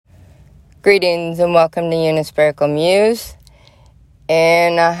Greetings and welcome to Unispherical Muse.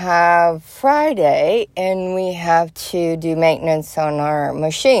 And I have Friday, and we have to do maintenance on our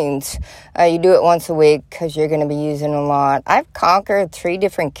machines. You do it once a week because you're going to be using a lot. I've conquered 3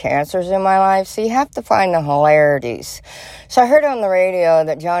 different cancers in my life, so you have to find the hilarities. So I heard on the radio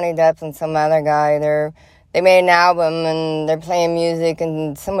that Johnny Depp and some other guy, they made an album and they're playing music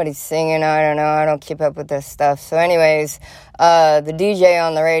and somebody's singing. I don't know. I don't keep up with this stuff. So anyways, the DJ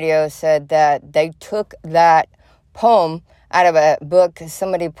on the radio said that they took that poem out of a book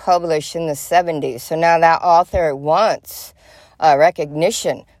somebody published in the 70s. So now that author wants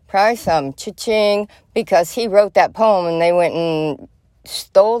recognition, probably some cha-ching, because he wrote that poem and they went and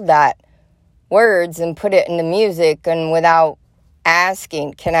stole that words and put it in the music and without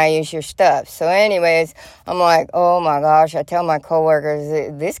asking, can I use your stuff? So anyways, I'm like, oh my gosh, I tell my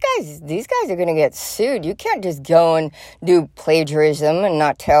coworkers, these guys are going to get sued. You can't just go and do plagiarism and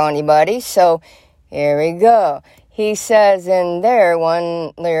not tell anybody. So here we go. He says in there,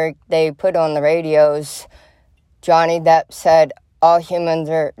 one lyric they put on the radios, Johnny Depp said, all humans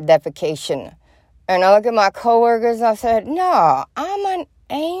are defecation. And I look at my coworkers, I said, no, I'm an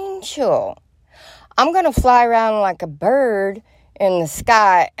angel. I'm going to fly around like a bird in the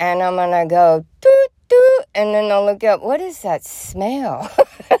sky, and I'm going to go, doot, doot, and then I'll look up, what is that smell?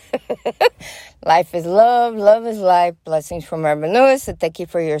 Life is love, love is life. Blessings from Urban Lewis, and thank you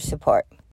for your support.